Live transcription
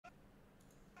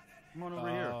Come on over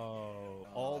here.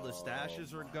 All the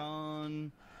stashes are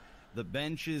gone. The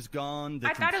bench is gone. The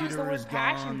computer is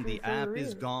gone. The app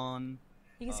is gone.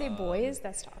 You can say boys?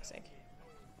 That's toxic.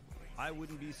 I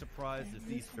wouldn't be surprised if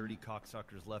these 30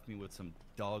 cocksuckers left me with some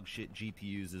dog shit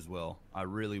GPUs as well. I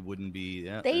really wouldn't be.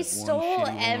 Yeah, they stole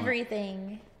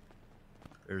everything.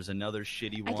 There's another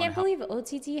shitty one. I can't believe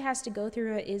OTT has to go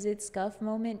through a is it scuff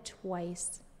moment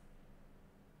twice.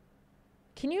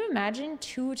 Can you imagine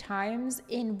 2 times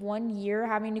in 1 year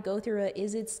having to go through a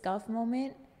is it scuff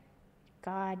moment?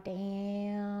 God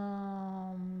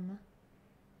damn.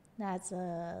 That's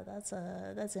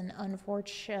an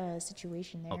unfortunate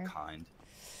situation there. Oh, kind.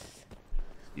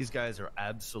 These guys are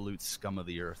absolute scum of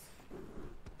the earth.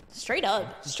 Straight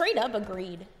up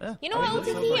agreed. Yeah, you know what,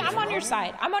 OTT? I'm on your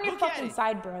side. I'm on your fucking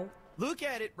side, bro. Look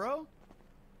at it, bro.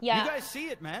 Yeah. You guys see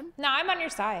it, man. No, I'm on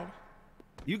your side.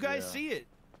 You guys see it.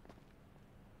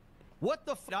 What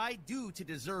the f did I do to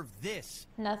deserve this?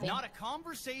 Nothing. Not a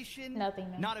conversation.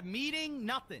 Nothing, man. Not a meeting.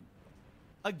 Nothing.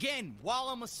 Again, while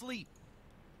I'm asleep.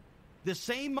 The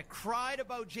same I cried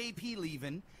about JP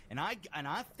leaving, and I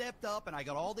stepped up and I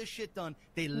got all this shit done.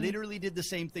 They literally did the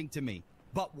same thing to me,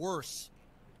 but worse.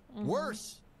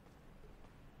 Worse.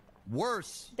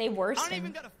 Worse. They worse. I don't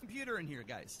even got a computer in here,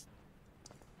 guys.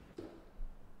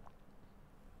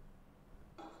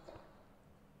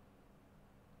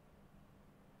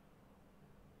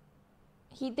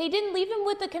 They didn't leave him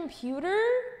with the computer?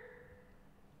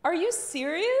 Are you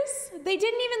serious? They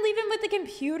didn't even leave him with the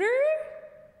computer?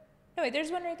 No, wait,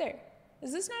 there's one right there.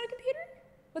 Is this not a computer?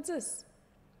 What's this?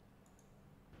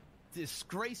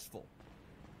 Disgraceful.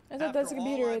 I thought that's a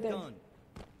computer right there.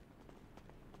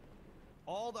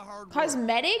 All the hard work.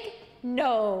 Cosmetic?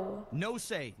 No. No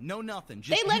say, no nothing.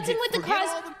 Just they left him with the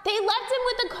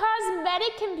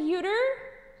cosmetic computer?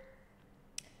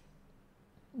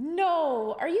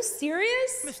 No. Are you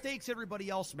serious? Mistakes everybody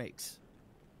else makes.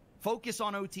 Focus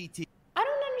on OTT. I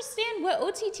don't understand what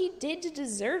OTT did to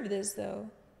deserve this, though.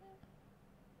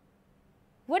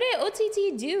 What did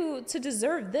OTT do to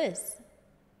deserve this?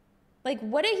 Like,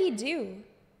 what did he do?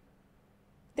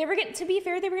 To be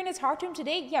fair, they were gonna talk to him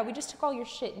today. Yeah, we just took all your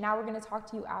shit. Now we're gonna talk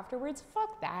to you afterwards.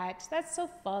 Fuck that. That's so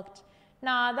fucked.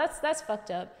 Nah, that's fucked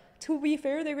up. To be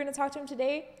fair, they were gonna talk to him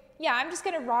today. Yeah, I'm just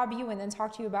gonna rob you and then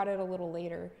talk to you about it a little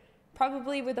later.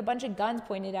 Probably with a bunch of guns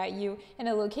pointed at you in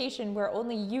a location where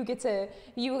only you get to,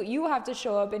 you have to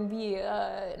show up and be,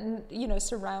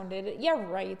 surrounded. Yeah,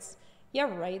 right.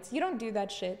 Yeah, right. You don't do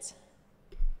that shit.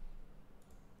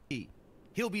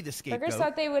 He'll be the scapegoat. Burgers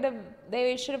thought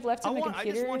they should have left him the computer.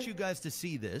 I just want you guys to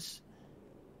see this.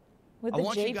 With I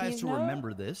want you guys to note?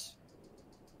 remember this.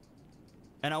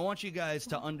 And I want you guys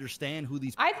to understand who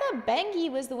these... I thought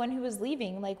Bengi was the one who was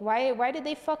leaving. Like, why did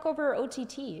they fuck over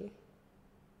OTT?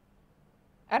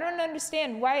 I don't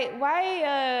understand. Why,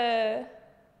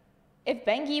 if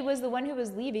Bengi was the one who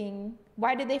was leaving,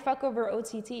 why did they fuck over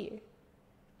OTT?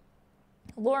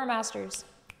 Lore Masters.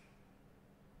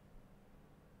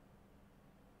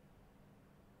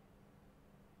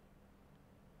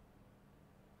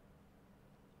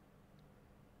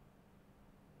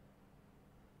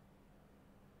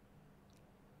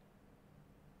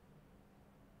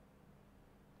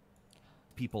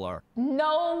 People are.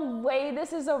 No way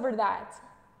this is over that.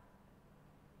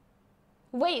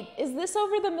 Wait, is this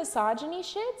over the misogyny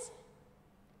shit?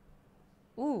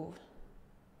 Ooh.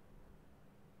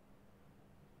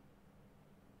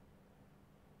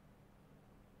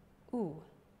 Ooh.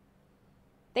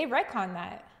 They retcon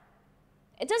that.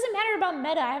 It doesn't matter about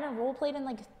meta. I haven't roleplayed in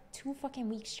like 2 fucking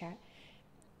weeks, chat.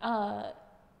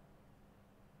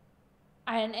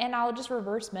 And I'll just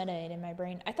reverse meta it in my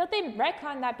brain. I thought they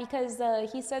retconned that because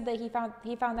he said that he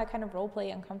found that kind of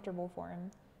roleplay uncomfortable for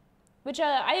him, which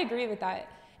I agree with that.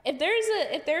 If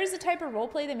there is a type of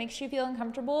roleplay that makes you feel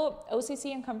uncomfortable,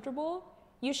 OCC uncomfortable,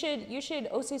 you should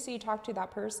OCC talk to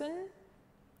that person,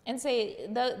 and say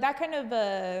that kind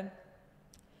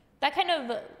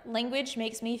of language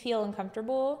makes me feel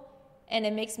uncomfortable, and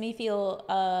it makes me feel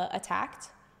attacked.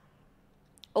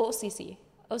 OCC,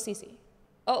 OCC,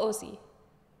 OOC.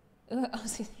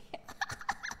 OCC.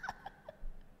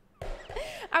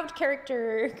 Out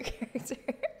character.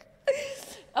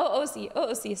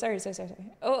 OOC. Sorry.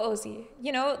 OOC.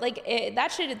 You know, like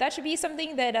that should be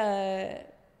something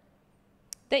that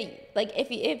like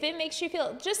if it makes you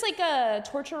feel, just like a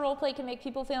torture role play can make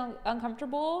people feel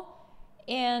uncomfortable,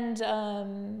 and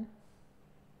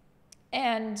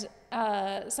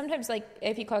sometimes, like,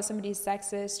 if you call somebody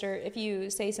sexist, or if you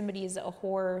say somebody's a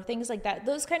whore, things like that,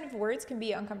 those kind of words can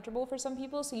be uncomfortable for some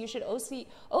people. So you should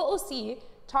OOC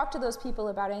talk to those people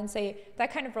about it and say,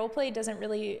 that kind of role play doesn't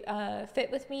really fit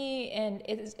with me, and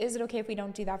is it okay if we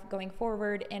don't do that going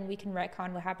forward, and we can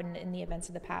retcon what happened in the events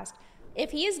of the past.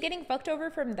 If he is getting fucked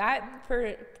over from that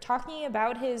for talking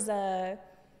about his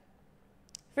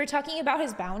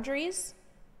boundaries,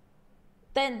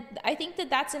 then I think that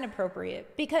that's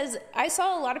inappropriate, because I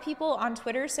saw a lot of people on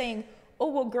Twitter saying, oh,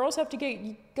 well, girls have to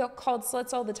get called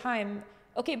sluts all the time.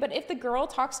 Okay, but if the girl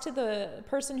talks to the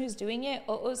person who's doing it,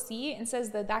 OOC, and says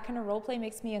that kind of role play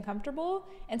makes me uncomfortable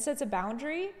and sets a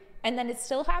boundary, and then it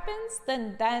still happens,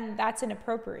 then that's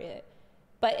inappropriate.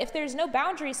 But if there's no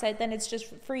boundary set, then it's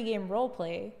just free game role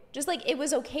play. Just like it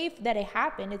was okay that it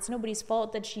happened. It's nobody's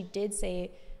fault that she did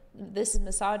say this is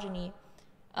misogyny.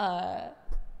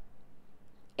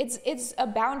 It's a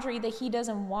boundary that he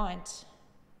doesn't want.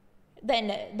 Then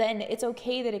it's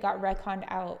okay that it got retconned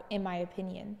out, in my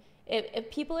opinion.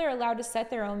 If people are allowed to set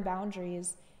their own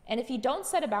boundaries, and if you don't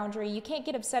set a boundary, you can't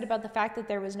get upset about the fact that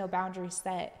there was no boundary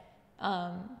set.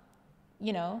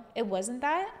 It wasn't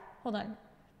that. Hold on.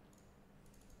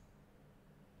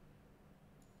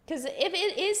 Because if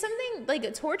it is something like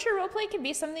a torture roleplay, can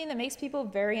be something that makes people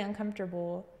very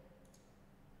uncomfortable.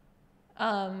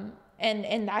 And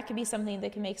that could be something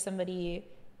that can make somebody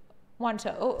want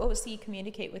to OOC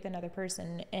communicate with another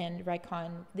person and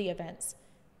retcon the events.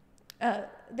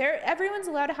 Everyone's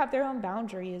allowed to have their own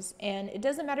boundaries, and it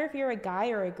doesn't matter if you're a guy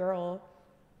or a girl.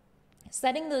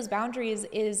 Setting those boundaries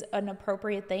is an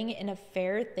appropriate thing and a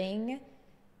fair thing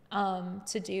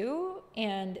to do,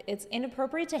 and it's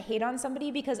inappropriate to hate on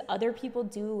somebody because other people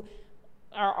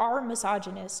are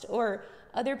misogynist, or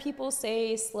other people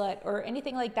say slut or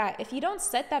anything like that. If you don't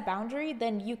set that boundary,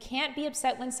 then you can't be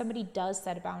upset when somebody does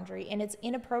set a boundary, and it's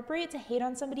inappropriate to hate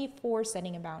on somebody for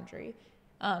setting a boundary.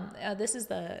 This is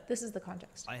the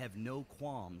context. I have no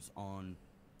qualms on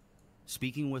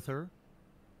speaking with her,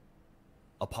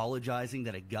 apologizing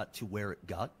that it got to where it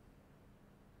got.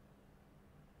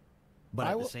 But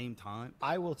at the same time,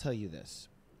 I will tell you this.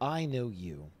 I know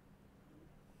you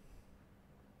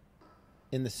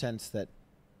in the sense that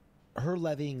her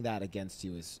levying that against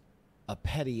you is a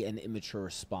petty and immature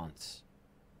response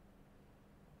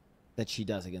that she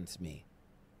does against me.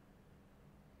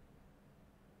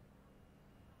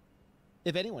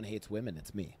 If anyone hates women,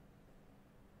 it's me.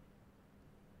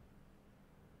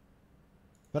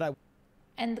 But I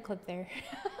end the clip there.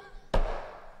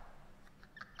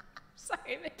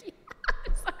 Sorry, Mickey.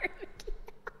 I'm sorry, Mickey.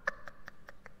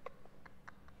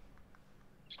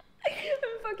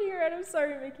 I'm fucking around. I'm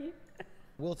sorry, Mickey.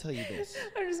 will tell you this.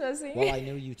 I'm just messing. Well, I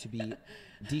know you to be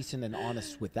decent and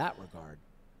honest with that regard.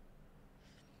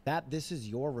 This is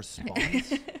your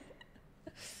response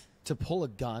to pull a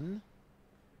gun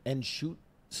and shoot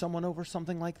someone over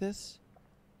something like this?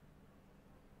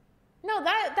 No,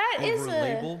 that over is a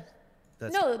label.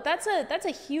 That's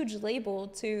a huge label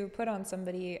to put on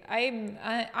somebody.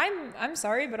 I'm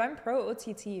sorry, but I'm pro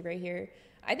OTT right here.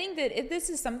 I think that if this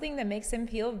is something that makes him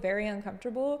feel very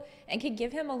uncomfortable and can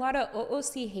give him a lot of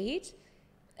OOC hate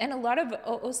and a lot of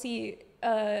OOC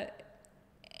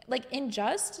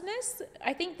injustice,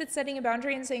 I think that setting a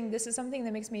boundary and saying this is something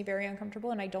that makes me very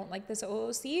uncomfortable and I don't like this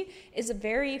OOC is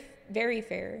very, very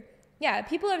fair. Yeah,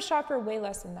 people have shot for way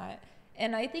less than that.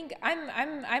 And I think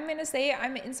I'm gonna say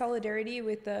I'm in solidarity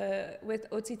with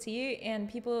OTT, and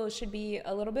people should be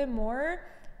a little bit more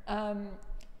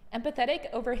empathetic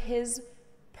over his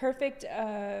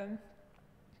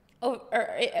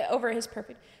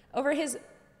over his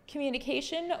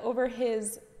communication, over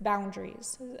his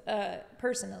boundaries.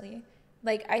 Personally,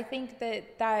 like I think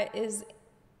that is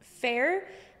fair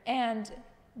and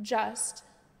just,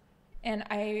 and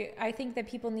I think that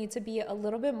people need to be a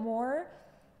little bit more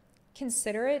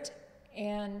considerate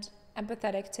and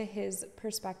empathetic to his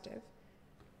perspective.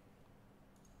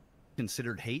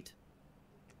 Considered hate?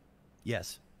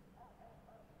 Yes.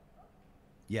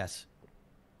 Yes.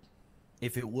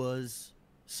 If it was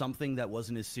something that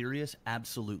wasn't as serious,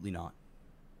 absolutely not.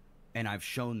 And I've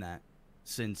shown that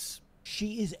since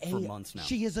for months now.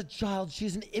 She is a child.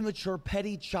 She's an immature,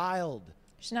 petty child.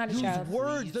 She's not a Use child.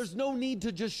 words. Please. There's no need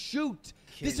to just shoot.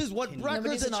 This is what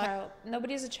Breckers and I...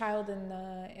 Nobody is a child in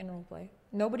roleplay.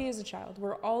 Nobody is a child.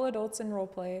 We're all adults in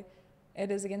roleplay.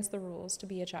 It is against the rules to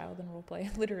be a child in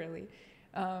roleplay, literally.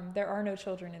 There are no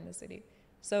children in the city.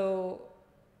 So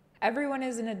everyone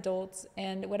is an adult,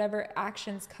 and whatever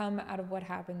actions come out of what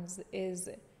happens is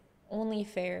only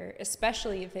fair,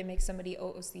 especially if they make somebody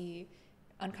OOC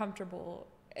uncomfortable.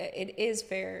 It is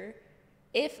fair.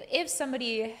 If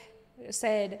somebody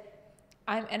said,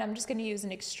 I'm just going to use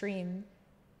an extreme,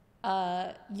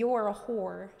 you're a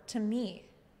whore to me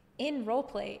in role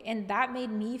play, and that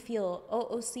made me feel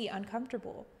OOC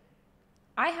uncomfortable.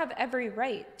 I have every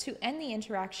right to end the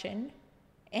interaction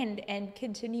and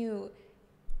continue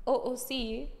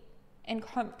OOC and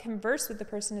converse with the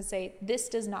person and say, this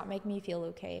does not make me feel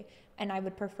okay, and I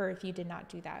would prefer if you did not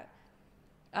do that.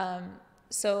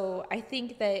 So I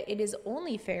think that it is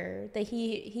only fair that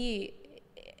he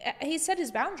set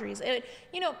his boundaries.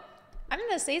 You know, I'm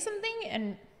gonna say something,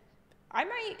 and I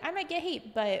might get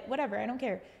hate, but whatever, I don't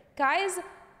care. Guys,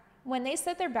 when they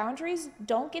set their boundaries,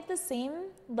 don't get the same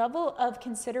level of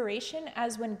consideration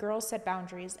as when girls set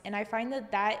boundaries, and I find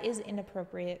that that is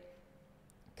inappropriate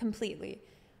completely.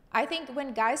 I think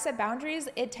when guys set boundaries,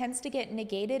 it tends to get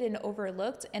negated and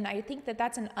overlooked, and I think that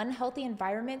that's an unhealthy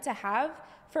environment to have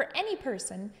for any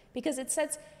person, because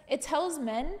it tells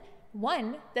men,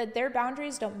 one, that their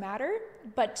boundaries don't matter,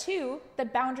 but two,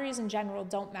 that boundaries in general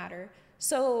don't matter.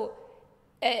 So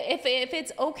if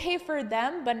it's okay for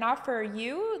them but not for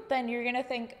you, then you're gonna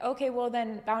think, okay, well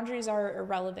then boundaries are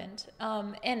irrelevant.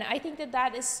 And I think that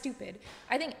that is stupid.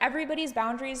 I think everybody's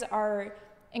boundaries are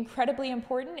incredibly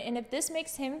important, and if this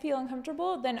makes him feel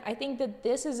uncomfortable, then I think that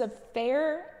this is a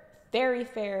fair, very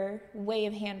fair way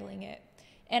of handling it.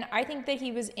 And I think that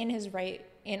he was in his right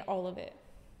in all of it.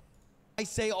 I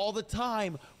say all the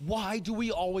time, why do we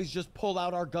always just pull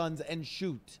out our guns and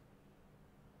shoot?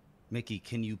 Mickey,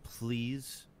 can you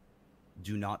please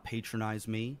do not patronize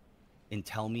me and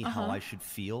tell me how I should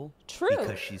feel? True.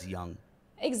 Because she's young.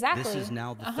 Exactly. This is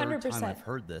now the 100%. third time I've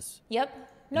heard this. Yep. And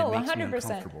No, it makes me 100%.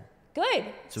 uncomfortable. Good.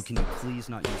 So can you please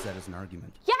not use that as an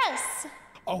argument? Yes.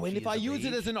 Oh, and She if is I of use it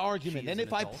age, as an argument, she is and an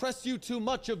if I adult. press you too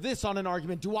much of this on an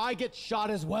argument, do I get shot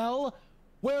as well?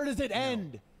 Where does it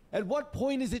end? At what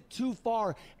point is it too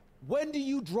far? When do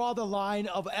you draw the line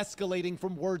of escalating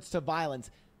from words to violence?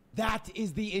 That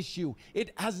is the issue.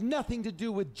 It has nothing to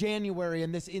do with January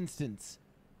in this instance.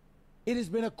 It has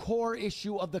been a core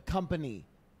issue of the company.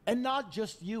 And not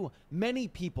just you, many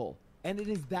people. And it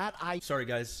is that Sorry,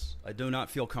 guys. I do not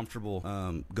feel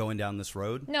comfortable going down this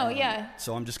road. No, yeah.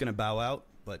 So I'm just going to bow out.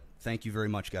 But thank you very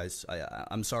much, guys.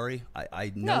 I'm sorry.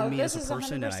 I know me as this a is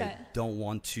person, and 100%. I don't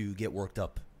want to get worked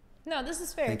up. No, this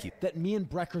is fair. Thank you. that me and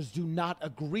Breckers do not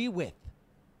agree with,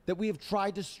 that we have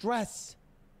tried to stress.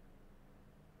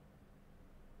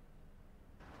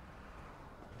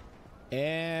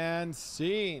 And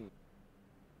scene.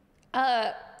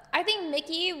 I think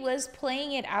Mickey was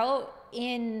playing it out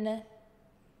in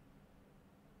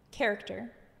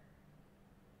character.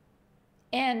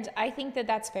 And I think that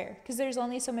that's fair, because there's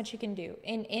only so much you can do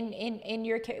in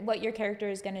your what your character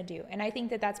is going to do. And I think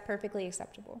that that's perfectly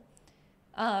acceptable.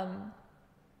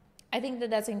 I think that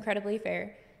that's incredibly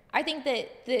fair. I think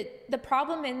that the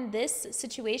problem in this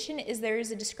situation is there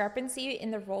is a discrepancy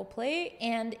in the role play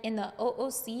and in the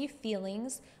OOC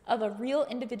feelings of a real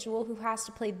individual who has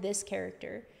to play this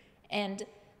character. And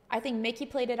I think Mickey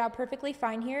played it out perfectly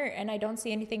fine here, and I don't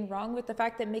see anything wrong with the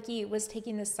fact that Mickey was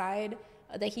taking the side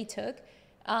that he took.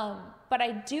 But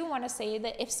I do want to say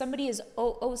that if somebody is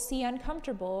OOC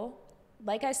uncomfortable,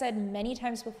 like I said many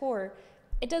times before,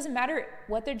 it doesn't matter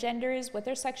what their gender is, what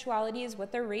their sexuality is,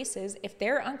 what their race is. If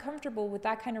they're uncomfortable with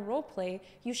that kind of role play,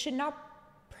 you should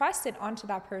not press it onto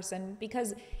that person,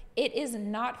 because it is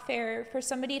not fair for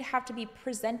somebody to have to be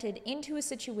presented into a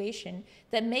situation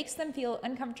that makes them feel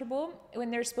uncomfortable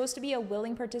when they're supposed to be a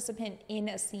willing participant in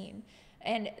a scene.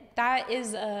 And that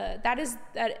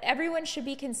everyone should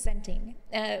be consenting,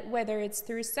 whether it's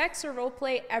through sex or role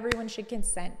play. Everyone should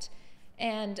consent.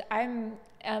 And I'm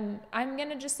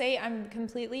gonna just say I'm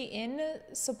completely in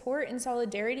support and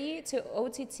solidarity to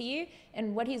OTT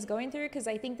and what he's going through, because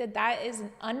I think that that is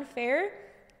unfair.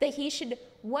 That he should,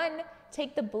 one,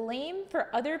 take the blame for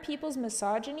other people's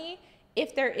misogyny.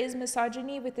 If there is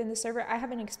misogyny within the server, I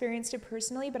haven't experienced it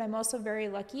personally, but I'm also very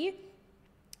lucky.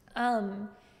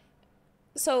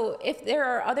 So if there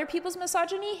are other people's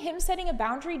misogyny, him setting a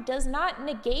boundary does not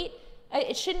negate.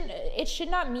 It should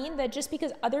not mean that just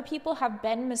because other people have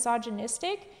been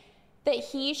misogynistic, that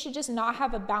he should just not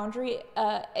have a boundary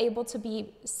able to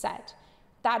be set.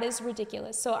 That is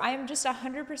ridiculous. So I am just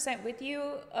 100% with you,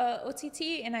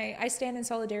 OTT, and I stand in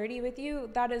solidarity with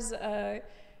you. That is,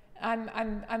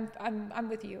 I'm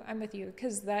with you. I'm with you,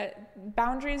 because that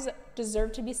boundaries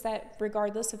deserve to be set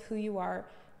regardless of who you are,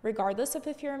 regardless of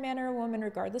if you're a man or a woman,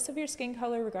 regardless of your skin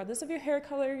color, regardless of your hair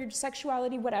color, your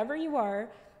sexuality, whatever you are.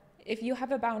 If you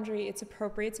have a boundary, it's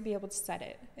appropriate to be able to set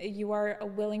it. You are a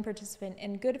willing participant,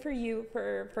 and good for you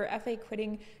for FA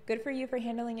quitting, good for you for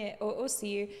handling it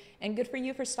OOC, and good for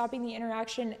you for stopping the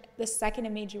interaction the second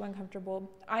it made you uncomfortable.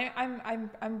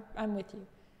 I'm with you.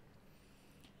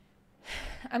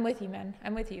 I'm with you, man.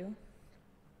 I'm with you.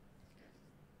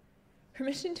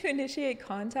 Permission to initiate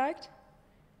contact?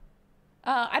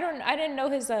 I didn't know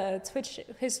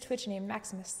his Twitch name,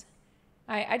 Maximus.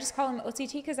 I just call him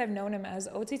OTT because I've known him as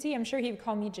OTT. I'm sure he would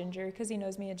call me Ginger because he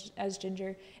knows me as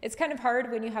Ginger. It's kind of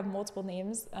hard when you have multiple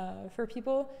names for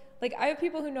people. Like, I have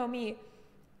people who know me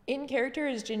in character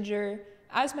as Ginger,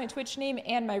 as my Twitch name,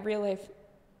 and my real life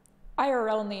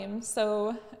IRL name.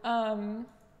 So,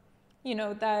 you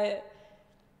know, that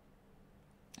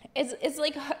it's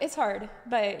like, it's hard,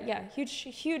 but yeah,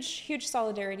 huge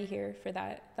solidarity here for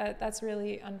that. That's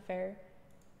really unfair.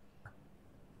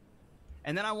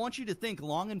 And then I want you to think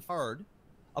long and hard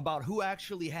about who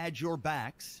actually had your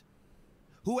backs,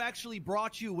 who actually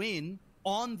brought you in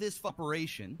on this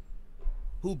operation,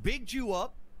 who bigged you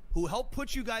up, who helped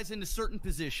put you guys into certain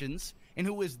positions, and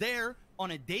who was there on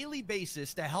a daily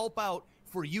basis to help out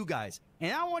for you guys.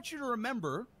 And I want you to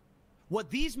remember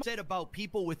what these said about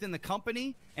people within the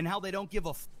company and how they don't give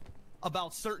a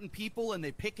about certain people and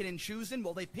they pick it and choose.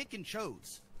 Well, they pick and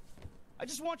chose. I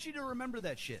just want you to remember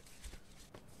that shit.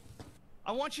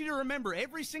 I want you to remember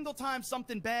every single time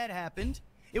something bad happened,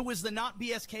 it was the Not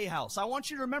BSK house. I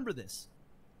want you to remember this.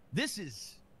 This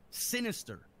is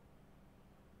sinister.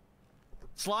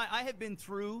 Sly, I have been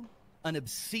through an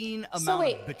obscene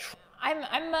amount of betrayal.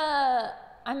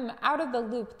 I'm out of the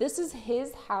loop. This is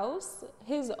his house,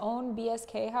 his own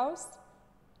BSK house.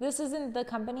 This isn't the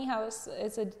company house.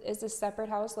 It's a separate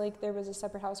house. Like, there was a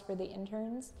separate house for the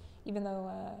interns, even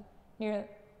though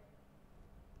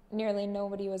nearly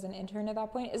nobody was an intern at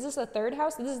that point. Is this a third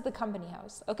house? This is the company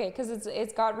house. Okay, because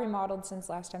it's got remodeled since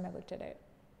last time I looked at it.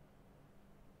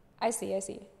 I see.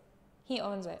 He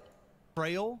owns it.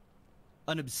 Betrayal,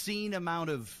 an obscene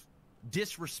amount of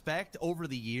disrespect over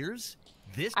the years.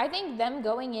 I think them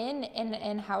going in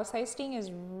and house heisting is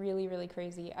really, really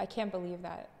crazy. I can't believe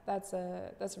that. That's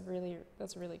really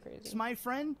crazy. My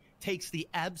friend takes the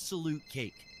absolute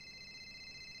cake.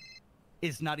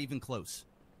 It's not even close.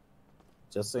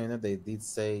 Just so you know, they did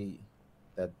say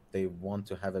that they want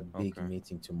to have a big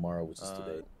meeting tomorrow, which is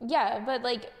today. Yeah, but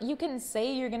like, you can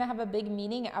say you're gonna have a big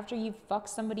meeting after you fuck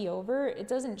somebody over. It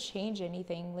doesn't change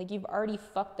anything. Like, you've already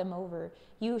fucked them over.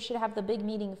 You should have the big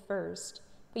meeting first.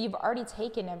 But you've already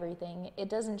taken everything. It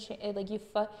doesn't change. Like, you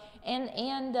fuck and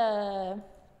they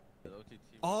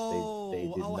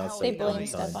blame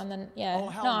stuff on the Oh,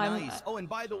 how nice. Oh, and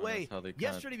by the way,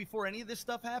 yesterday before any of this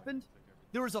stuff happened,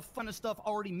 there was a ton of stuff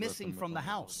already missing from the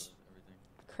house.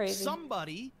 Crazy.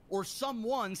 Somebody or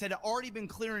someone's had already been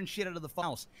clearing shit out of the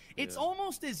house. It's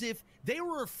almost as if they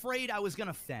were afraid I was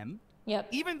gonna fem. Yep.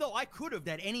 Even though I could have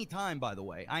at any time, by the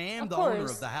way. I am Of the course. owner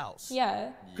of the house.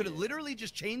 Yeah. Could have literally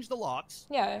just changed the locks,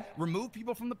 Yeah. removed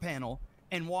people from the panel,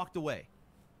 and walked away.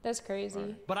 That's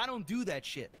crazy. But I don't do that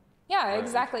shit. Yeah,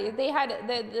 exactly. They had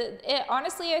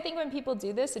honestly, I think when people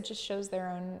do this, it just shows their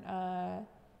own.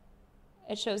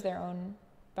 It shows their own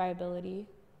viability.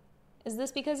 Is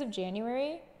this because of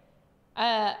January?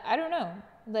 I don't know.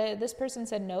 This person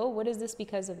said no. What is this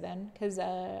because of then? Because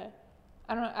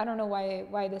I don't know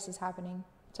why this is happening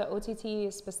to OTT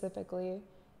specifically.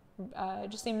 It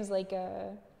just seems like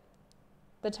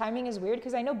the timing is weird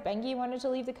because I know Bengi wanted to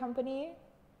leave the company.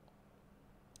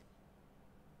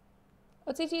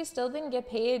 OTT still didn't get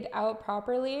paid out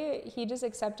properly. He just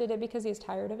accepted it because he's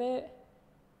tired of it.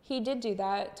 He did do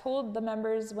that, told the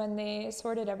members when they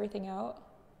sorted everything out.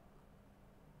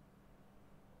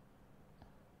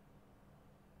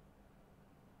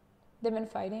 They've been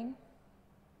fighting.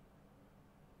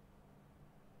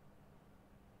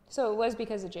 So it was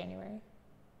because of January.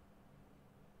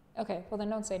 Okay, well then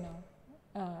don't say no.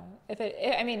 If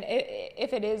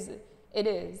it is, it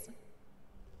is.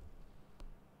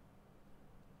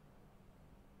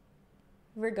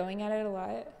 We're going at it a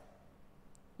lot.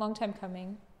 Long time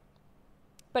coming.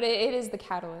 But it is the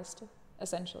catalyst,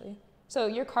 essentially. So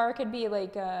your car could be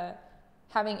like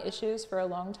having issues for a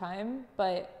long time,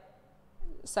 but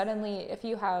suddenly if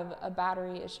you have a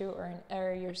battery issue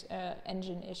or your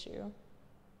engine issue,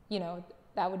 you know,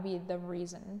 that would be the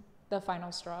reason, the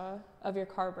final straw of your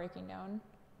car breaking down.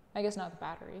 I guess not the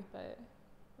battery, but,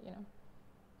 you know,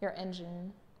 your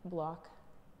engine block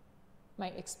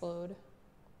might explode.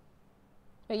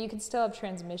 But you could still have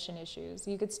transmission issues.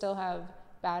 You could still have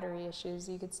battery issues.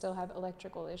 You could still have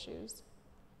electrical issues.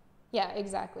 Yeah,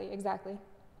 exactly.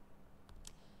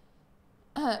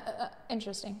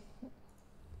 Interesting.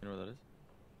 You know what that is?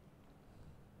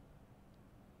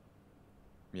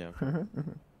 Yeah.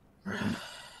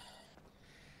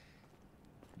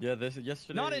 Yeah, this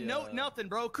yesterday. Not a note, nothing,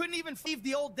 bro. Couldn't even leave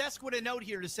the old desk with a note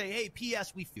here to say, "Hey,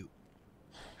 P.S. We feud."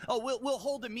 Oh, we'll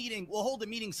hold a meeting. We'll hold a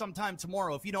meeting sometime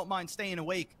tomorrow if you don't mind staying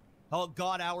awake oh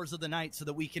god hours of the night so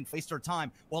that we can waste our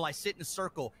time while I sit in a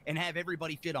circle and have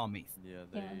everybody fit on me. Yeah,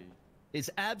 they. Yeah. It's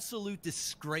absolute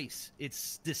disgrace.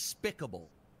 It's despicable.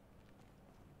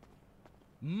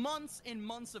 Months and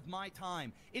months of my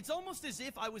time. It's almost as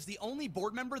if I was the only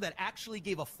board member that actually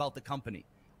gave a fuck about the company.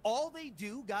 All they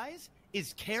do, guys,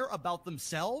 is care about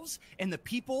themselves and the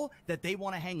people that they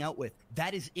want to hang out with.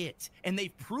 That is it. And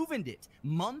they've proven it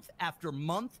month after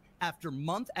month after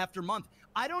month after month.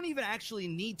 I don't even actually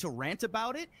need to rant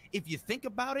about it. If you think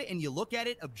about it and you look at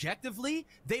it objectively,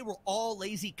 they were all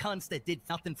lazy cunts that did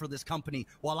nothing for this company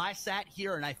while I sat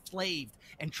here and I slaved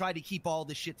and tried to keep all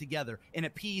this shit together and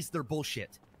appease their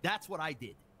bullshit. That's what I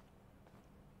did.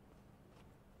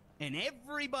 And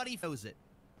everybody knows it.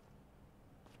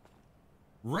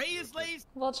 Ray is lazy.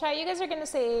 Well, chat, you guys are gonna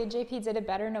say JP did it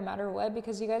better no matter what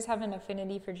because you guys have an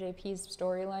affinity for JP's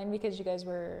storyline because you guys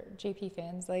were JP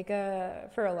fans. Like,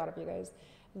 for a lot of you guys,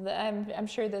 I'm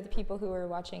sure that the people who are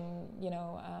watching, you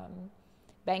know,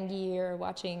 Bengi or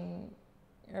watching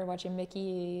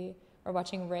Mickey or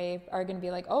watching Ray are gonna be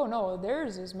like, oh no,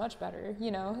 theirs is much better, you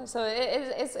know. So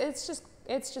it's just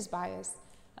bias.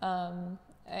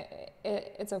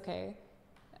 It's okay.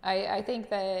 I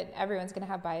think that everyone's going to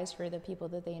have bias for the people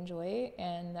that they enjoy,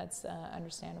 and that's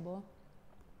understandable.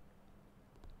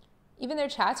 Even their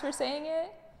chats were saying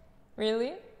it?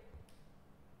 Really?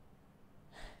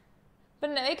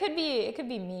 But no, it could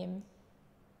be meme.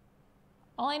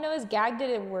 All I know is Gag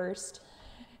did it worst.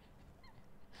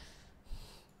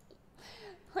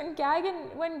 When Gag,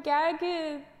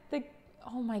 oh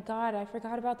my god, I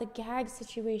forgot about the Gag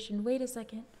situation. Wait a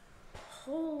second.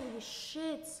 Holy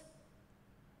shit.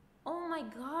 Oh my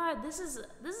god, this is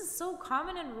so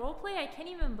common in roleplay. I can't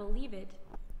even believe it.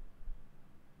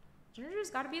 Ginger's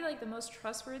got to be like the most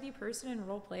trustworthy person in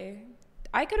roleplay.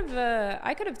 I could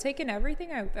have taken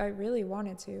everything I really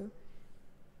wanted to.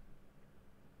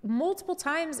 Multiple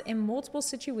times in multiple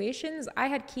situations, I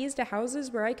had keys to houses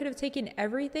where I could have taken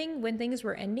everything when things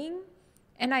were ending,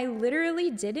 and I literally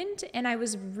didn't, and I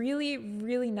was really,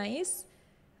 really nice.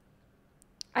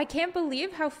 I can't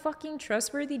believe how fucking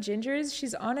trustworthy Ginger is.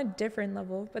 She's on a different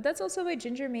level. But that's also why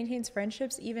Ginger maintains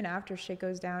friendships even after shit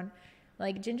goes down.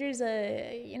 Like, Ginger's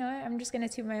you know, I'm just gonna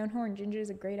toot my own horn. Ginger's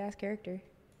a great-ass character.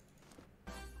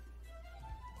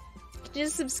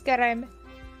 Just subscribe.